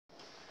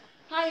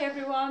Hi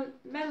everyone,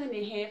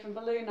 Melanie here from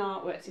Balloon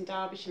Artworks in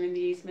Derbyshire in the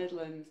East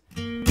Midlands.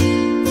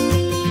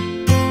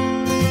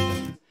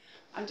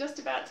 I'm just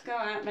about to go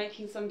out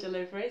making some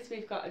deliveries.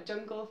 We've got a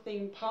jungle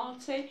themed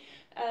party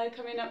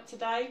coming up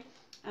today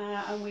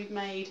and we've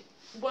made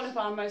one of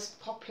our most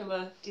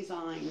popular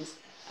designs.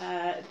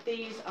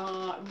 These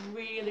are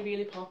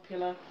really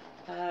popular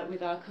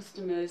with our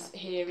customers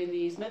here in the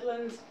East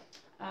Midlands.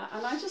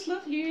 And I just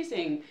love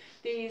using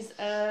these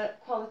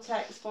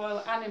Qualatex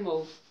foil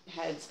animal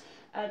heads.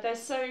 They're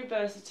so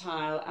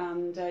versatile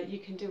and you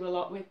can do a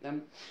lot with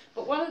them.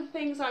 But one of the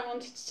things I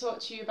wanted to talk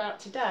to you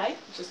about today,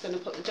 I'm just going to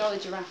put the Jolly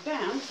Giraffe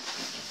down,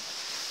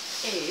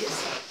 is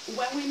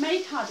when we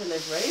make our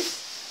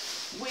deliveries,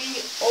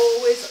 we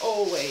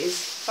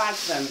always bag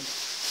them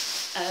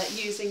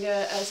using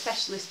a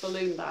specialist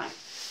balloon bag.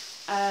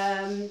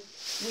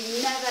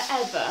 We never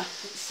ever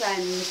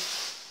send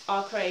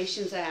our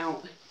creations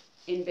out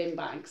in bin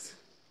bags.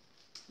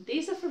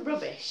 These are for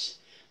rubbish.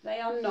 They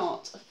are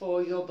not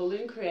for your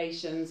balloon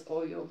creations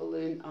or your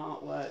balloon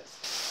artworks.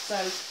 So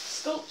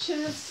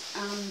sculptures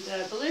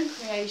and balloon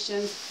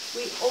creations,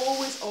 we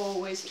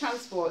always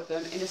transport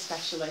them in a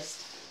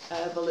specialist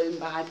balloon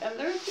bag, and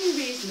there are a few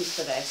reasons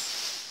for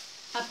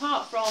this.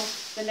 Apart from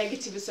the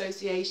negative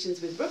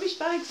associations with rubbish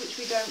bags, which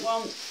we don't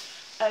want,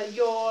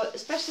 your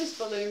specialist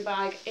balloon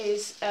bag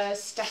is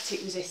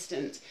static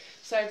resistant.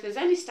 So if there's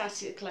any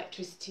static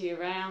electricity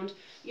around,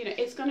 you know,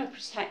 it's going to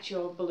protect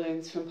your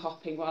balloons from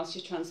popping whilst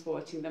you're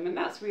transporting them, and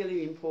that's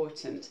really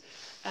important.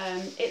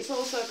 It's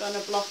also going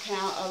to block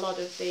out a lot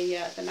of the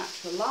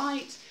natural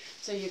light,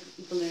 so your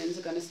balloons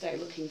are going to stay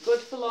looking good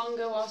for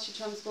longer whilst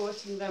you're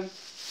transporting them.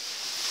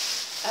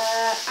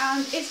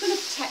 And it's going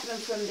to protect them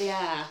from the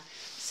air.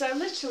 So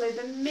literally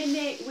the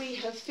minute we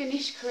have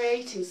finished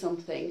creating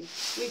something,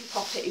 we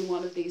pop it in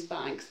one of these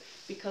bags,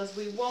 because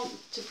we want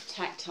to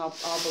protect our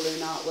balloon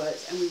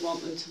artworks and we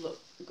want them to look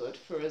good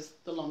for us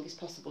the longest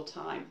possible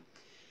time.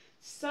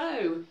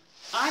 So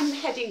I'm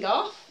heading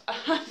off.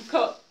 I've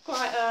got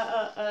quite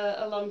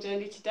a long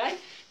journey today,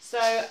 so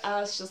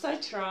I shall say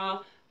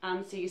ta-ra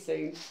and see you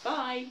soon.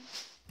 Bye.